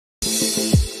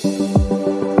Greetings,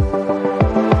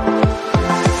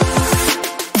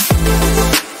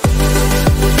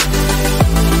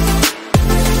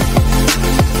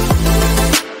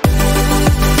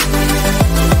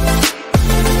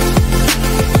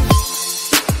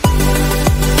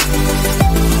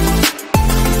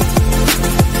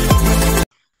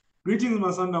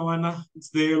 Masandawana.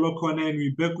 It's the Yellow Corner, and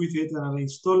we're back with yet another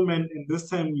installment. And this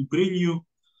time, we bring you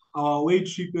our away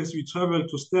trip as we travel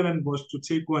to Stellenbosch to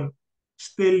take on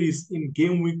Stellis in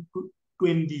game week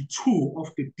 22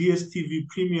 of the DSTV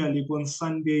Premier League on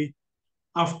Sunday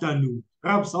afternoon.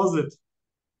 Rabs, how's it?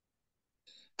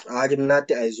 I'm not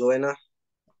Arizona.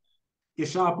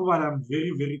 Sharp, but I'm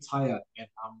very, very tired. And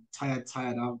I'm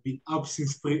tired. I've been up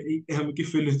since 3 a.m.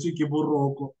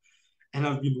 And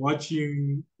I've been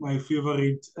watching my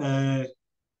favorite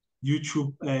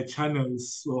YouTube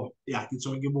channels. So yeah, it's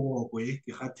on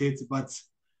but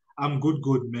I'm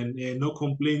good, man. No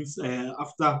complaints.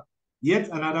 After yet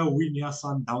another win here,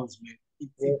 Sundowns, man.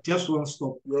 It just won't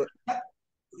stop.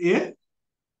 Yeah.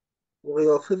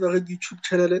 Your favorite YouTube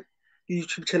channel?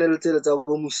 YouTube channel tells us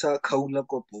Musa Kaula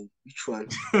Kopo. Which one?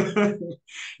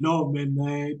 No, man.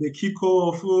 The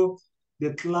kickoff,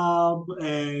 the club,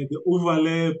 the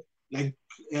overlap, like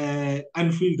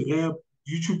Anfield rep,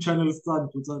 YouTube channel start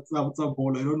what's a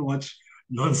ball. I don't watch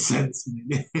nonsense,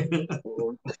 man.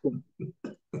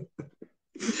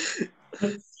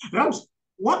 Rams,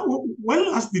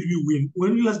 when last did we win?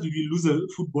 When last did we lose a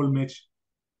football match?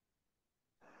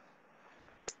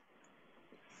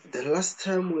 The last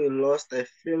time we lost, I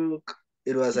think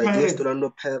it was against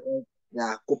Orlando Pirates.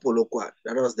 Yeah, Kopolokwa.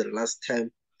 That was the last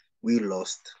time we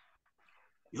lost.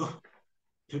 Yo,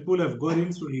 people have got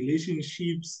into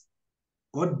relationships,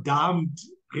 got dumped,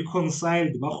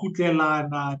 reconciled,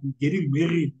 getting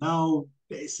married now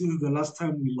since the last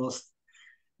time we lost.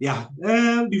 Yeah.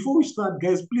 Before we start,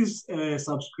 guys, please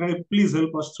subscribe. Please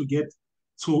help us to get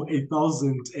to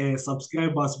 1,000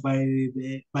 subscribers by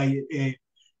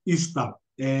Easter.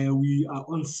 We are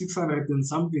on 600 and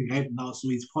something right now,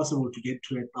 so it's possible to get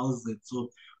to 1,000. So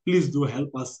please do help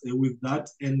us with that,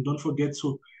 and don't forget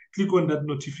to click on that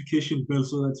notification bell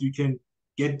so that you can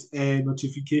get a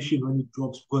notification when it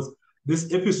drops, because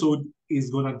this episode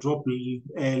is gonna drop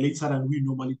later than we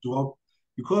normally drop,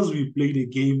 because we played a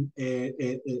game a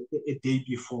day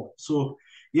before. So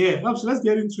yeah, so let's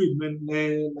get into it, man.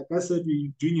 Like I said,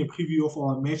 we're doing a preview of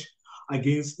our match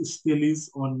against Stellis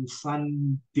on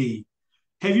Sunday.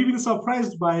 Have you been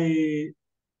surprised by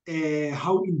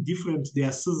how indifferent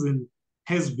their season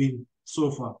has been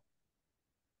so far?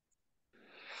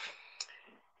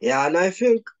 Yeah, and I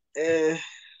think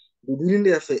we didn't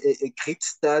have a great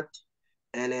start.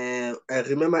 And I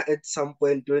remember at some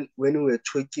point when we were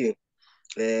talking,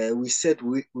 we said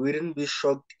we wouldn't be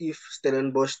shocked if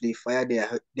Stellenbosch they fire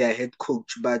their head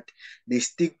coach, but they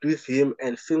stick with him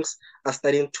and things are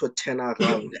starting to turn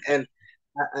around. And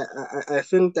I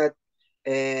think that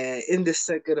in the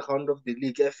second round of the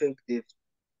league, I think they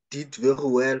did very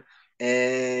well.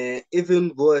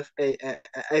 Even though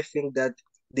I think that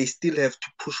they still have to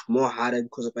push more harder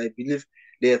because I believe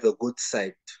they have a good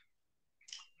side.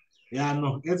 Yeah,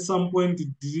 no, at some point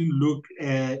it didn't look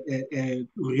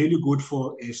really good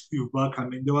for Steve Barker. I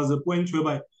mean, there was a point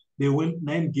whereby they went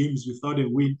 9 games without a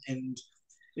win, and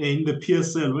in the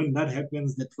PSL, when that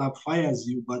happens, the club fires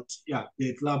you. But yeah,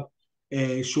 the club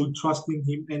showed trust in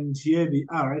him, and here they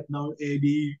are right now.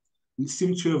 They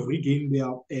seem to have regained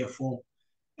their form.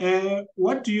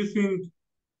 What do you think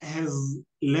has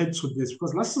led to this?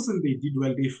 Because last season they did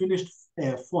well; they finished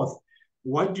 4th.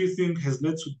 What do you think has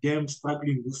led to them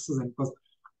struggling this season? Because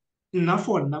now,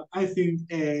 I think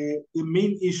the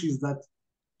main issue is that,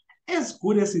 as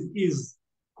good as it is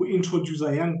to introduce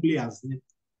our young players,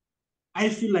 I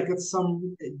feel like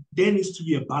there needs to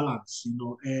be a balance.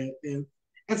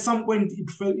 At some point it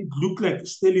looked like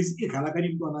Stellis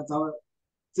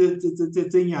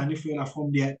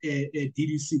from their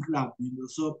DDC club.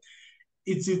 So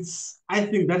I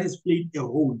think that has played a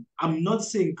role. I'm not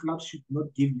saying clubs should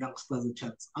not give youngsters a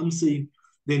chance. I'm saying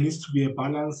there needs to be a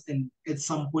balance, and at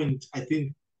some point I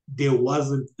think there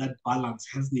wasn't that balance,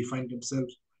 hence they find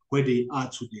themselves where they are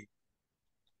today.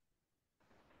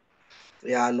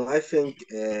 Yeah, no, I think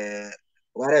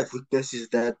what I've witnessed is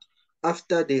that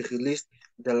after they released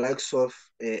the likes of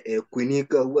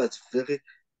Quinica, who was very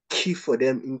key for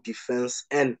them in defense,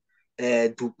 and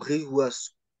Dupree, who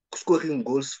was scoring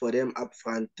goals for them up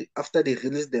front, after they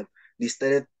released them, they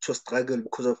started to struggle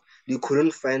because of they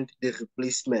couldn't find the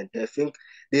replacement. I think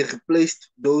they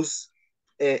replaced those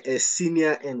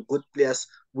senior and good players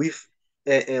with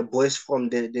boys from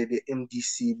the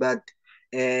MDC, but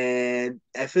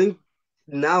I think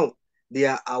now they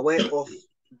are aware of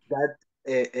that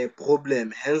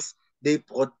problem. Hence, they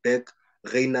brought back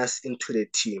Reyners into the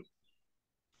team.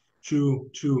 True,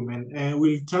 man.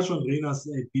 We'll touch on Rangers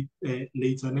a bit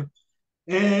later. Ne?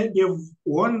 They've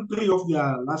won 3 of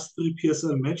their last 3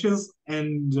 PSL matches,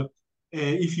 and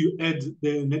if you add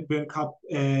the Nedbank Cup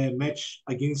match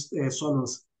against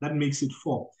Swallows, that makes it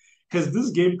 4. Has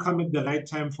this game come at the right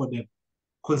time for them,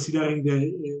 considering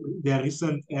their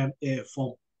recent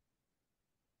form?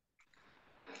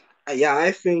 Yeah,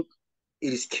 I think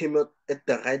it is came out at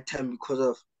the right time because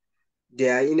of they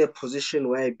are in a position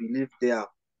where I believe they are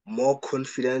more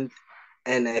confident,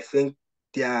 and I think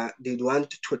they want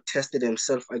to test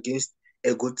themselves against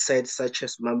a good side such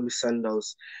as Mamelodi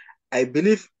Sundowns. I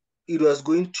believe it was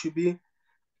going to be.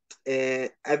 I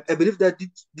believe that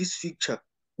this fixture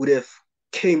would have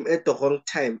came at the wrong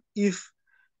time if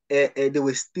they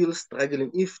were still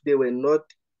struggling, if they were not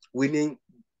winning,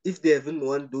 if they haven't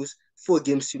won those 4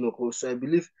 games in a row. So I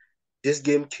believe this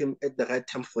game came at the right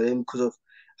time for them because of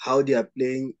how they are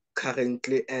playing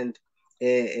currently and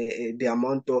the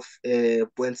amount of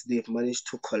points they've managed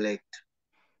to collect.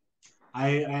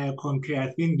 I concur.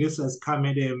 I think this has come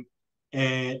at a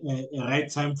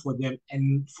right time for them.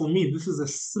 And for me, this is a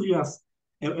serious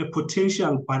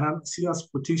potential banana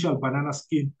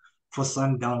skin for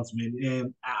Sundowns,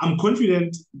 man. I'm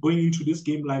confident going into this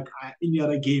game like any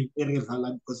other game,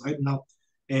 because right now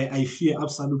I fear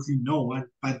absolutely no one,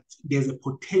 but there's a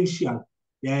potential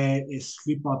a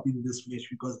slip up in this match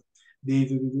because they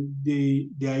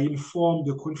are informed,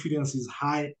 the confidence is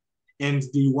high, and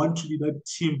they want to be that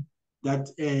team that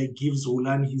gives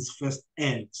Roland his first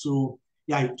end. So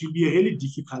yeah, it will be a really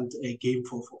difficult game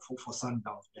for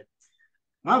Sundowns.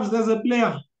 Perhaps there's a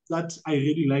player that I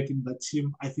really like in that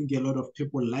team. I think a lot of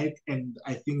people like, and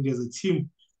I think there's a team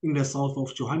in the south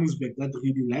of Johannesburg that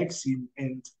really likes him,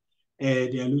 and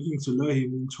they are looking to lure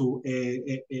him into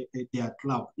their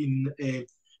club in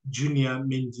Junior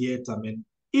Mendieta. Man,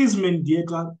 is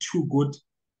Mendieta too good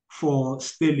for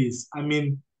Stellies? I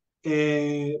mean,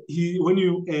 he when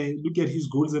you look at his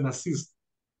goals and assists,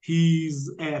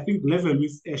 he's I think level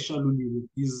with Shaluni.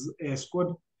 He's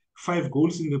scored 5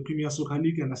 goals in the Premier Soccer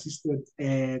League and assisted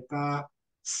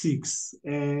 6.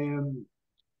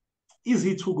 Is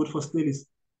he too good for Stellies?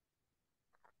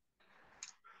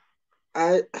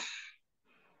 I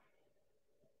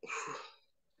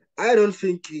I don't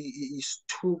think he is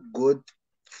too good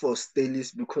for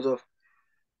Stellies because of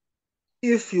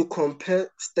if you compare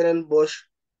Stellenbosch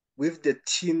with the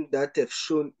team that have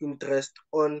shown interest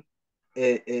on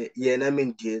Yena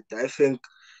Mendieta, I think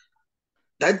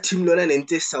that team lona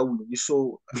nente Saul.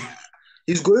 So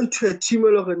he's going to a team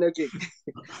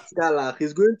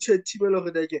he's going to a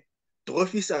team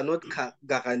trophies are not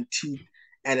guaranteed,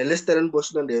 and unless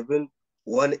Stellenbosch don't even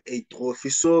won a trophy,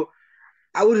 so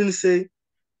I wouldn't say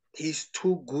he's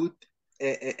too good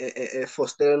for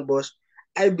Stellenbosch.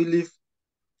 I believe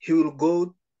he will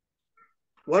go.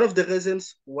 One of the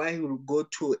reasons why he will go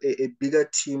to a bigger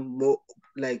team, more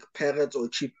like Pirates or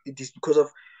Chief, it is because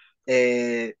of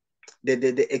the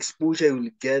exposure he will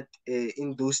get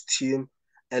in those teams,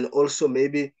 and also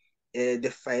maybe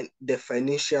the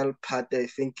financial part. I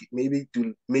think maybe it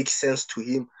will make sense to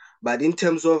him. But in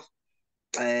terms of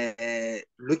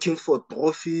looking for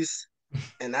trophies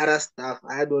and other stuff,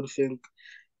 I don't think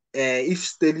if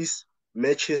Stellies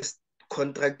matches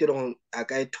contracted on a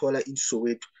guy taller in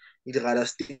Soweto, he'd rather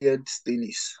stay at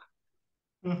Stellies.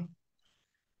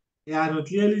 Yeah, no,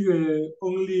 clearly the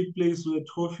only place where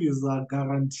trophies are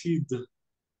guaranteed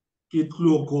get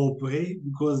Klokopo, eh?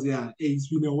 Because yeah, it's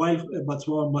been a while, but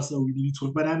one must we need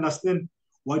to. But I understand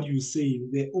what you're saying.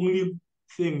 The only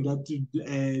thing that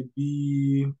would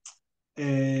be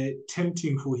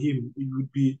tempting for him it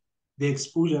would be the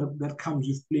exposure that comes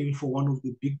with playing for one of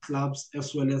the big clubs,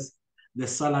 as well as the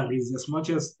salaries. As much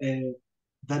as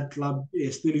that club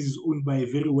still is owned by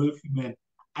a very wealthy man,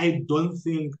 I don't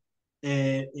think.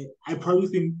 I probably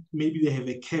think maybe they have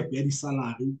a cap at the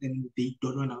salary and they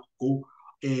don't want to go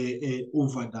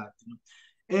over that. You know.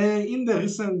 In the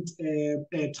recent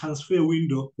transfer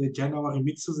window, the January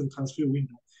mid-season transfer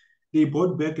window, they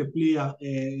brought back a player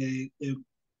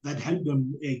that helped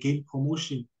them gain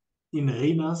promotion in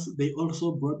Reynas. They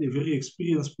also brought a very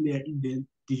experienced player in the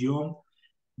Dijon,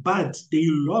 but they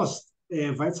lost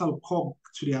a vital cog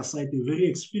to their side, a very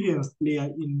experienced player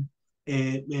in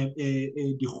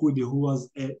the who was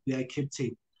their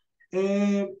captain.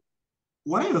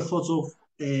 What are your thoughts of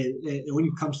when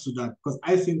it comes to that? Because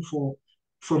I think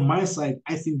from my side,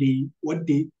 I think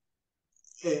they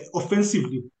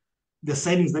offensively the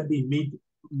signings that they made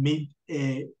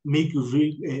make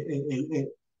very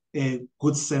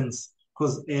good sense.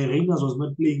 because Reyners was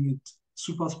not playing at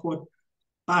Supersport,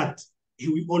 but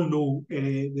we all know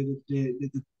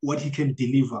what he can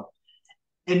deliver.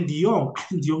 And De Jong, I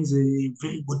think De Jong is a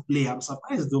very good player. I'm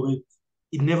surprised though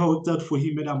it never worked out for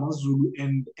him at Amazulu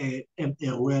and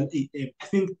Royal AM. I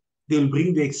think they'll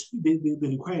bring the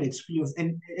required experience.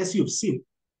 And as you've seen,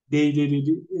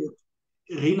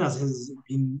 Reyners has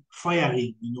been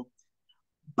firing,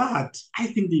 But I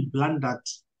think they blundered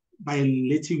by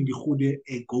letting the Hude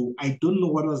go. I don't know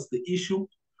what was the issue,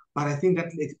 but I think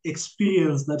that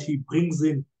experience that he brings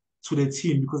in to the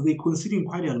team, because they're conceding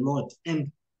quite a lot.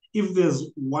 And if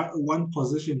there's one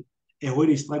position where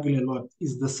they struggle a lot,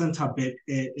 is the center back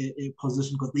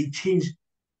position, because they change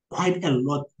quite a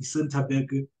lot the center back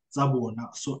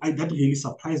Zabona. So that really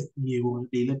surprised me when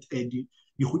they let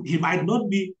he might not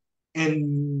be a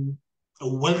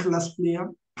world-class player,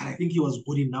 but I think he was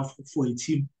good enough for a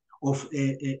team of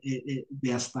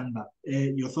their standard.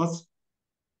 Your thoughts?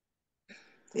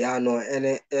 Yeah, no,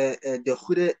 and the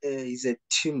Hude is a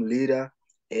team leader.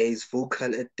 He's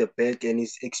vocal at the back and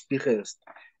he's experienced.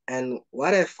 And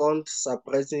what I found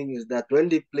surprising is that when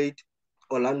they played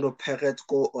Orlando Pirates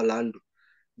go Orlando,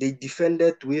 they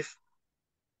defended with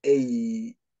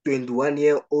a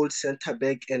 21-year-old center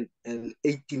back and an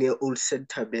 18-year-old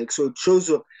center back. So it shows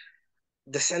you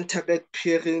the center back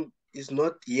pairing is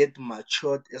not yet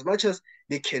matured. As much as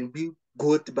they can be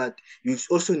good, but you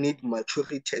also need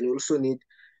maturity and you also need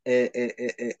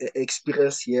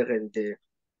experience here and there.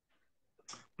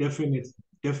 Definitely,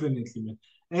 man.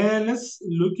 Let's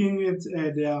looking at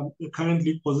their current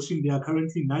league position. They are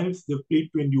currently ninth. They've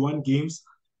played 21 games.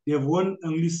 They have won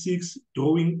only 6,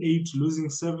 drawing 8,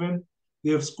 losing 7.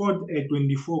 They have scored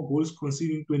 24 goals,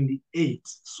 conceding 28.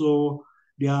 So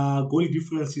their goal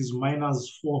difference is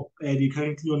 -4. They're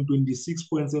currently on 26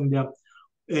 points, and their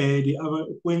the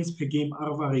points per game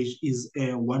average is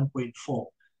 1.4.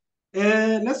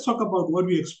 Let's talk about what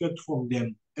we expect from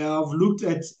them. I've looked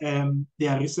at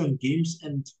their recent games,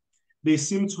 and they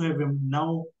seem to have a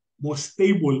now more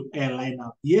stable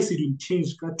lineup. Yes, it will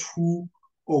change 2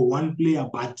 or 1 player,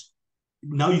 but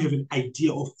now you have an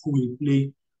idea of who will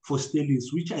play for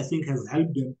Stellenbosch, which I think has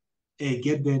helped them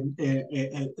get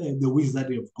the wins that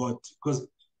they've got. Because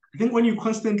I think when you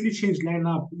constantly change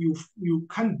lineup, you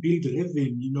can't build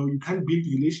rhythm. You can't build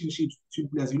relationships between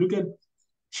players. You look at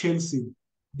Chelsea,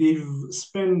 they've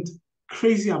spent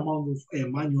crazy amount of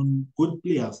money on good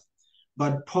players,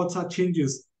 but Potter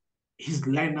changes his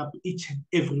lineup each and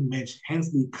every match.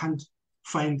 Hence, they can't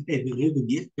find the rhythm.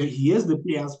 He has the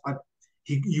players, but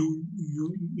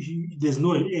there's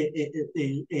no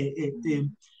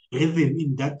rhythm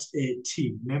in that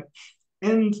team. Yeah?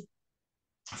 And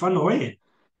Van Roy,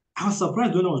 I was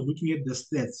surprised when I was looking at the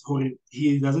stats.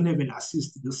 He doesn't have an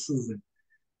assist this season.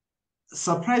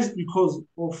 Surprised because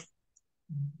of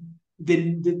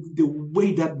the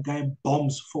way that guy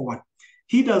bombs forward.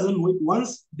 He doesn't wait.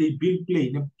 Once they build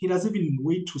play, he doesn't even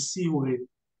wait to see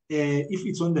if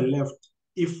it's on the left,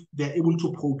 if they're able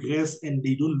to progress and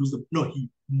they don't lose them. No, he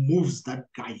moves that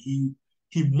guy. He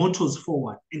motors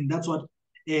forward, and that's what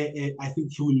I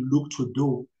think he will look to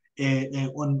do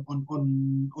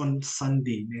on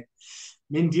Sunday.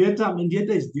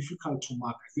 Mendieta is difficult to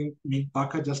mark. I think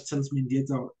Barker just tells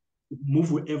Mendieta,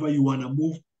 move wherever you want to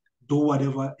move, do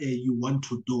whatever you want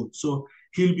to do. So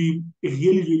he'll be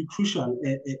really, really crucial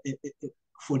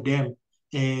for them.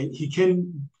 He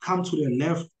can come to the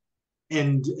left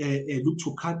and look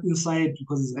to cut inside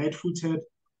because he's right-footed,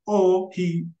 or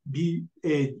he be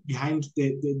behind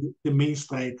the main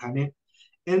striker.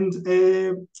 And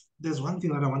there's one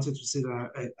thing that I wanted to say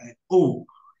that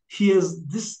he has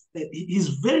this. He's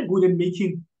very good at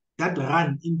making that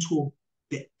run into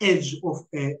the edge of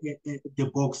the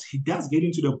box. He does get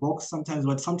into the box sometimes,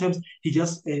 but sometimes he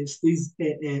just stays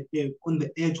on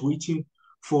the edge waiting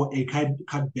for a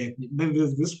cutback. Then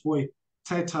there's this boy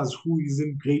Titus, who is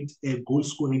in great goal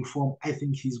scoring form. I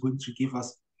think he's going to give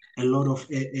us a lot of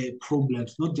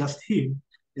problems. Not just him,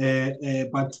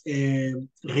 but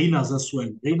Reyners as well.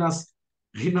 Reyners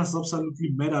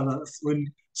absolutely mad at us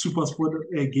when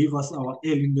SuperSport gave us our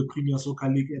L in the Premier Soccer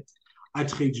League at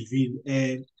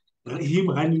Atteridgeville. Him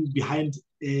running behind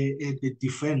the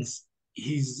defense,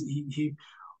 we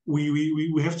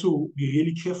have to be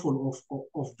really careful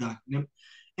of that.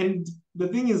 And the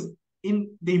thing is,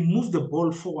 they move the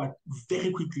ball forward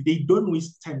very quickly. They don't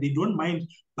waste time. They don't mind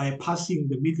bypassing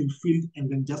the middle field and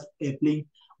then just playing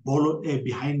ball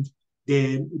behind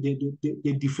the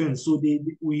defense. So they're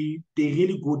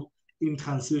really good in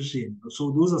transition.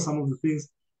 So those are some of the things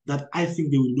that I think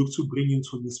they will look to bring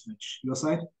into this match. Your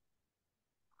side?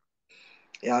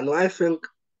 Yeah, no, I think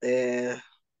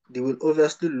they will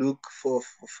obviously look for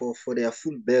their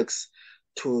fullbacks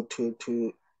to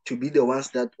be the ones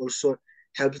that also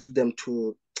helps them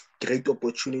to create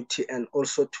opportunity and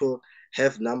also to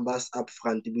have numbers up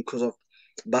front, because of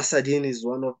Basadin is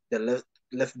one of the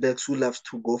left backs who loves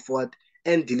to go forward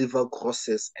and deliver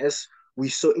crosses, as we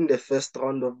saw in the first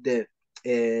round of the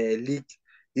league.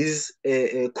 His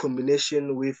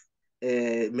combination with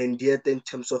Mendieta in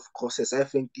terms of crosses, I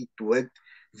think it worked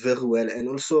very well. And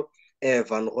also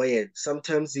Van Rooyen,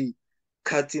 sometimes he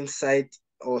cuts inside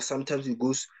or sometimes he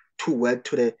goes too wide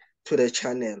to the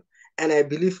channel. And I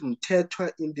believe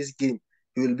Mtetwa in this game,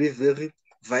 he will be very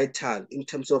vital in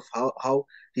terms of how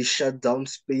he shut down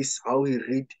space, how he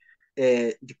read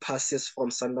the passes from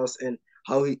Sundowns, and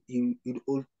how he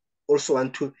also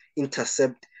want to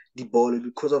intercept the ball,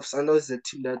 because of Sundowns is a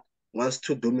team that wants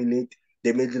to dominate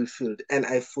the middle field. And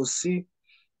I foresee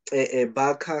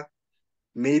Barca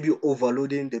maybe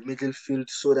overloading the middle field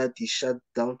so that he shut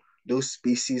down those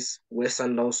spaces where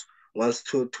Sundowns wants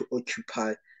to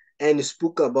occupy. And he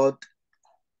spoke about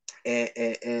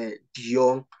De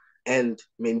Jong and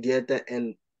Mendieta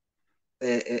and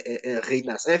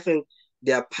Reynas. I think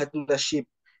their partnership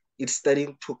is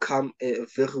starting to come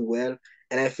very well,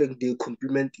 and I think they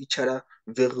complement each other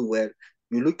very well.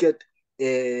 You look at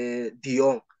De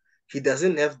Jong, he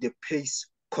doesn't have the pace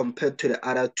compared to the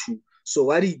other two. So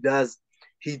what he does,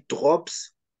 he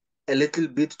drops a little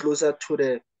bit closer to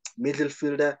the middle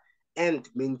fielder, and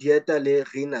Mendieta and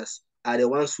Reynas are the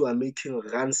ones who are making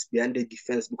runs behind the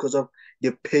defense because of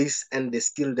the pace and the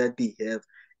skill that they have.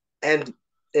 And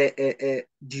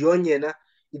Dionyena,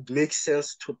 it makes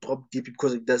sense to drop deep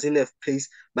because it doesn't have pace,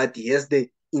 but he has the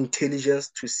intelligence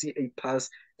to see a pass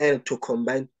and to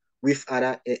combine with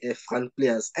other front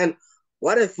players. And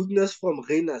what I've witnessed from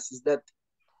Reynas is that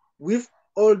with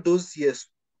all those years,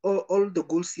 all the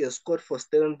goals he has scored for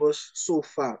Stellenbosch so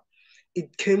far,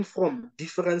 it came from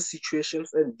different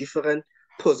situations and different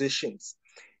positions.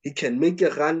 He can make a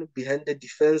run behind the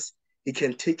defense, he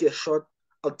can take a shot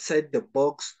outside the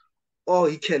box, or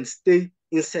he can stay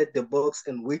inside the box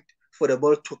and wait for the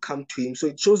ball to come to him. So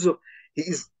it shows you he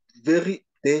is very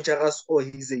dangerous, or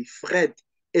he's a threat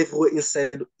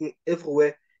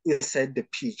everywhere inside the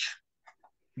pitch.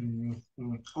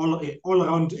 All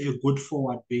around a good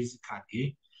forward,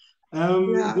 basically.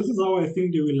 Yeah. This is how I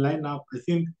think they will line up. I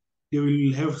think they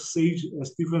will have Sage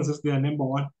Stephens as their number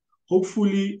one.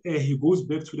 Hopefully, he goes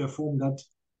back to the form that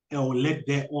or let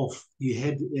that off he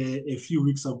had a few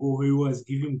weeks ago, where he was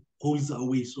giving goals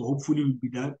away. So hopefully, it will be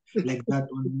that like that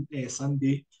on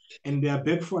Sunday. And their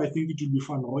back four, I think it will be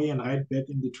Van Rooyen and right back,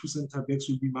 and the two center backs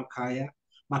will be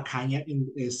Makanya and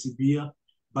Sibia,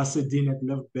 Basedin at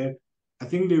left back. I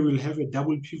think they will have a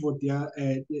double pivot there,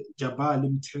 Jabal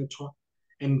Mtetwa,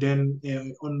 and then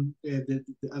on the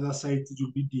other side, it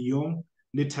will be De Jong,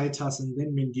 Titus, and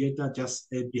then Mendieta just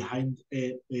behind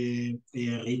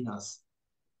Reynas.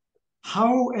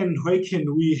 How and why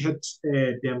can we hit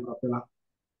them, Rapelang?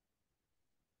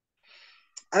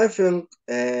 I think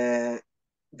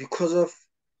because of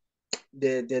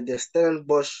the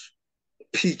Stellenbosch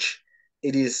pitch,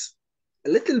 it is a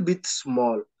little bit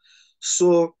small.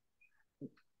 So,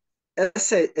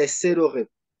 as I said already,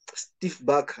 Steve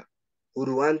Barker would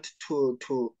want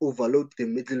to overload the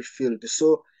middle field.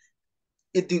 So,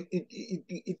 it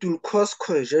will cause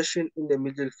congestion in the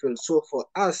middle field. So, for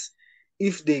us,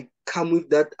 if they come with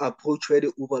that approach where they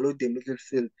overload the middle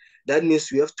field, that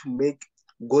means we have to make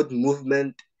good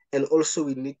movement, and also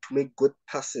we need to make good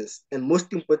passes. And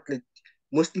most important,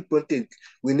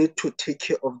 we need to take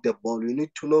care of the ball. We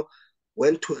need to know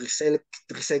when to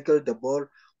recycle the ball,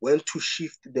 when to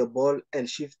shift the ball and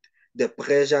shift the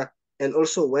pressure, and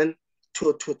also when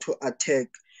to attack.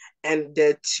 And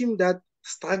the team that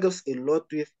struggles a lot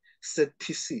with set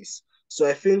pieces. So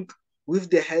I think with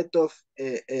the head of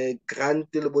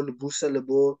Grant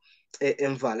Busalebo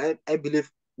Enval, I believe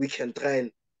we can try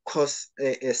and cause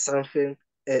something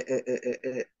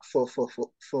for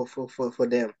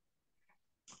them.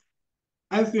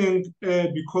 I think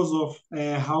because of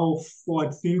how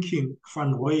forward-thinking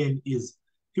Van Rooyen is,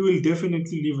 he will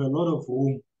definitely leave a lot of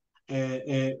room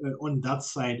on that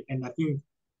side. And I think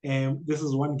this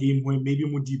is one game where maybe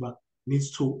Modiba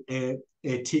needs to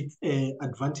take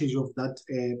advantage of that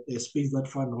space that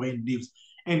Van Rooyen leaves.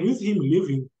 And with him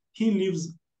leaving, he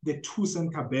leaves the two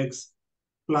center backs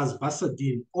plus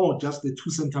Basadin, or just the two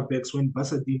center backs when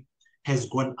Basadin has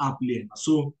gone up later.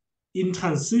 So in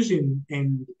transition,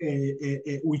 and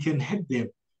we can help them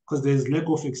because there's lack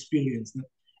of experience.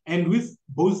 And with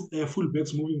both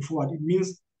fullbacks moving forward, it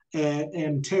means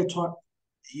Tetwa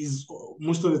is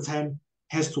most of the time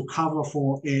has to cover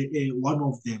for one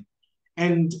of them.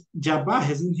 And Jabba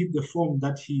hasn't hit the form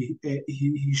that he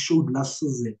showed last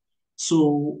season.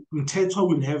 So Mtetwa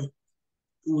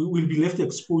will be left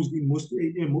exposed in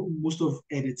most of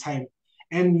the time.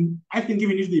 And I think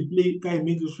even if they play guy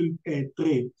midfield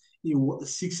three,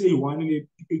 6A1,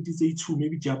 8A2,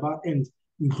 maybe Jabba and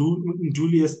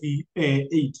Julius the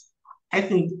 8. I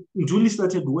think Julie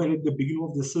started well at the beginning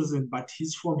of the season, but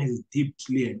his form has dipped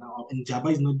later now, and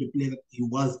Jabba is not the player that he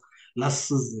was last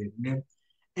season.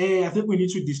 I think we need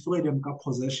to destroy them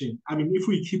possession. I mean, if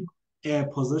we keep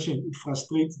possession, it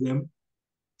frustrates them.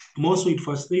 Most it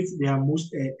frustrates their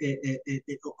most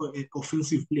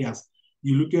offensive players.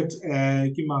 You look at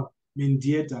Kima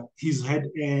Mendieta, he's had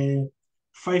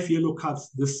 5 yellow cards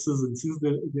this season since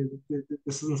the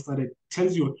season started.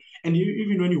 Tells you, and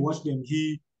even when you watch them,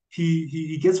 he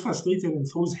gets frustrated and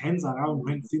throws hands around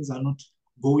when things are not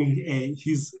going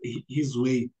his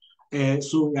way.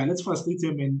 So yeah, let's frustrate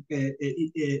him and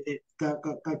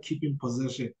keep in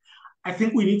possession. I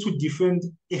think we need to defend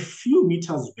a few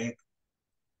meters back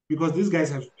because these guys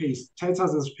have pace. Titus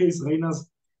has pace, Reyners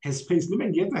has pace,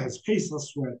 Limengeta has pace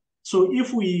as well. So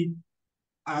if we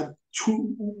are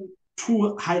too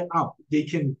high up, they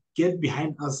can get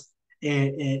behind us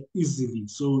easily.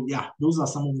 So yeah, those are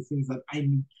some of the things that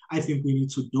I think we need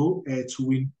to do to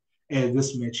win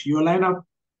this match. Your lineup?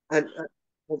 And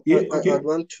Yeah, okay. I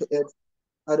want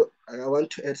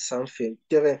to add something.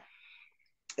 Tere,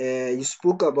 you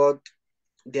spoke about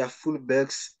their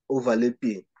fullbacks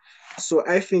overlapping. So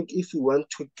I think if you want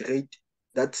to create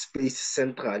that space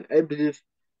central, I believe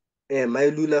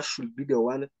Mailula should be the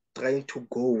one trying to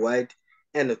go wide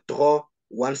and draw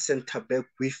one center back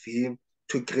with him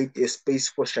to create a space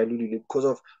for Shalulile. Because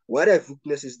of what I've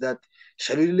witnessed is that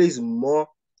Shalulile is more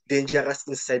dangerous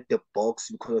inside the box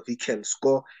because of he can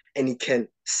score and he can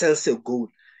sense a goal.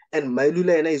 And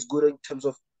Mailula is good in terms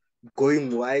of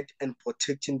going wide and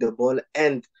protecting the ball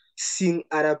and seeing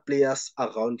other players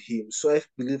around him. So I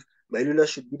believe Mailula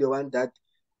should be the one that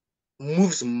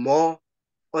moves more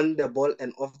on the ball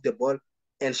and off the ball,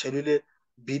 and Shalule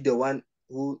be the one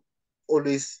who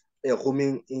always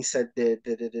roaming inside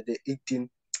the 18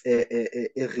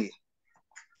 area.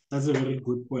 That's a very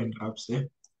good point, Raps.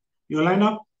 Your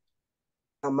lineup?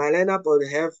 My lineup will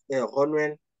have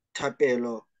Ronwen,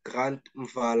 Thapelo, Grant,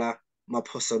 Mvala,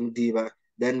 Maphosa Mdiba.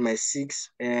 Then my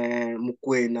six,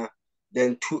 Mukwena.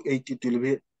 Then 280 will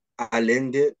be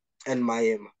Alende and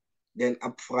Mayema. Then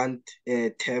up front,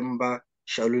 Temba,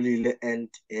 Shalulile, and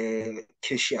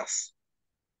Cassius.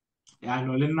 Yeah,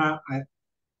 no, Lena.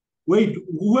 Wait,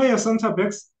 who are your center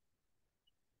backs?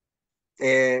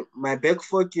 My back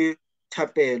four ke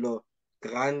Thapelo,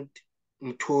 Grant,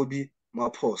 Mtobi,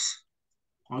 Maphosa.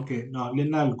 Okay, now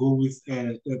Lena, I'll go with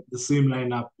the same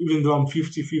lineup. Even though I'm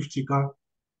 50-50,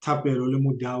 Tapelo,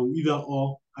 Lemudao, either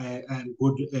or, I'm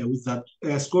good with that.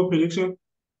 Score prediction?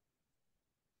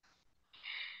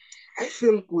 I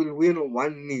think we'll win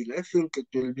 1-0. I think it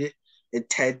will be a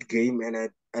tight game,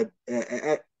 and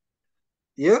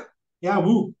yeah. Yeah,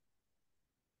 woo.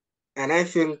 And I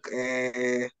think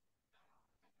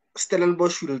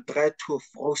Stellenbosch will try to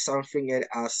throw something at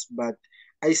us, but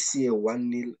I see a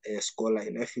 1-0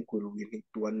 scoreline. I think we'll win it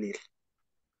 1-0.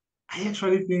 I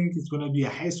actually think it's going to be a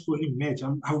high scoring match.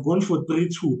 I've gone for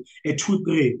 3-2, a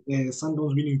 2-3,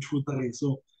 Sundowns winning 2-3.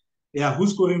 So, yeah,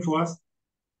 who's scoring for us?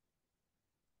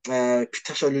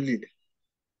 Peter Shalulile.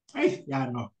 Hey, yeah,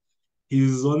 no.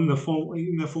 He's on the form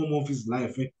in the form of his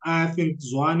life. I think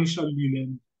Zwani Shalule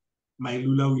and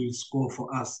Mailula will score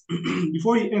for us.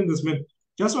 Before he ends this, man,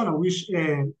 just want to wish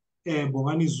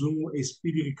Bongani Zungu a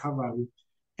speedy recovery.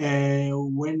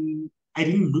 When I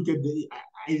didn't look at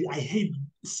I hate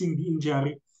seeing the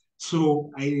injury, so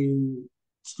I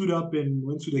stood up and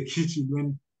went to the kitchen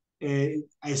when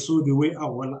I saw the way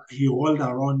he rolled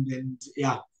around, and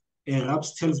yeah,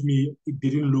 Raps tells me it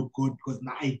didn't look good because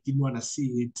now I didn't want to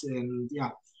see it, and yeah.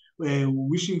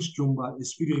 Wishing Strumba a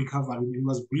speedy recovery. He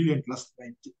was brilliant last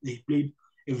night. He played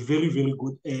a very, very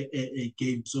good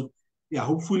game. So, yeah,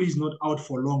 hopefully he's not out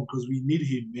for long because we need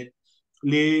him, man.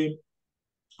 Le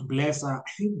Blesser,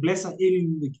 I think Blesser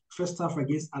in the first half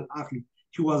against Al Ahly,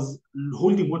 he was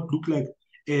holding what looked like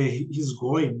his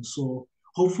groin. So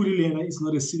hopefully Lena is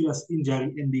not a serious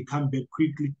injury and they come back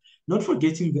quickly. Not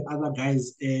forgetting the other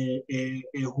guys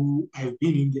who have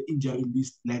been in the injury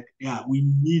list. Like, yeah, we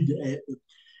need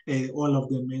all of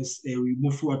them as we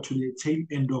move forward to the tail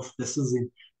end of the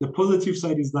season. The positive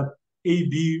side is that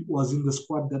AB was in the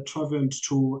squad that traveled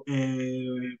to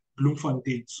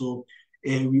Bloemfontein. So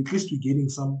we at least we're getting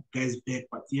some guys back.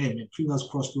 But yeah, man, fingers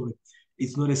crossed to it.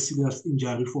 It's not a serious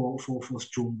injury for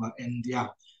Strumba. And yeah,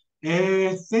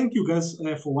 Thank you guys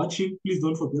for watching. Please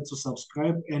don't forget to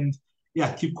subscribe and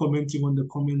yeah, keep commenting on the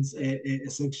comments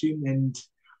section. And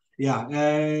yeah,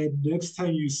 next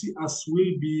time you see us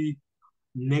will be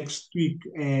next week,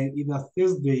 either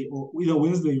Thursday or either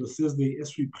Wednesday or Thursday,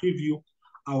 as we preview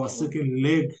our second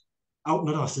leg.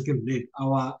 Not our second leg,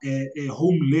 our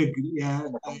home leg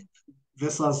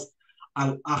versus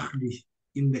Al Ahly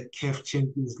in the CAF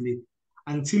Champions League.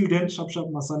 Until then, Shap Shap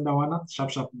Masandawana, Shap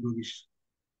Shap Logish.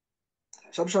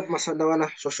 Shap Shap Masandawana,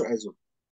 Shosho Aizo.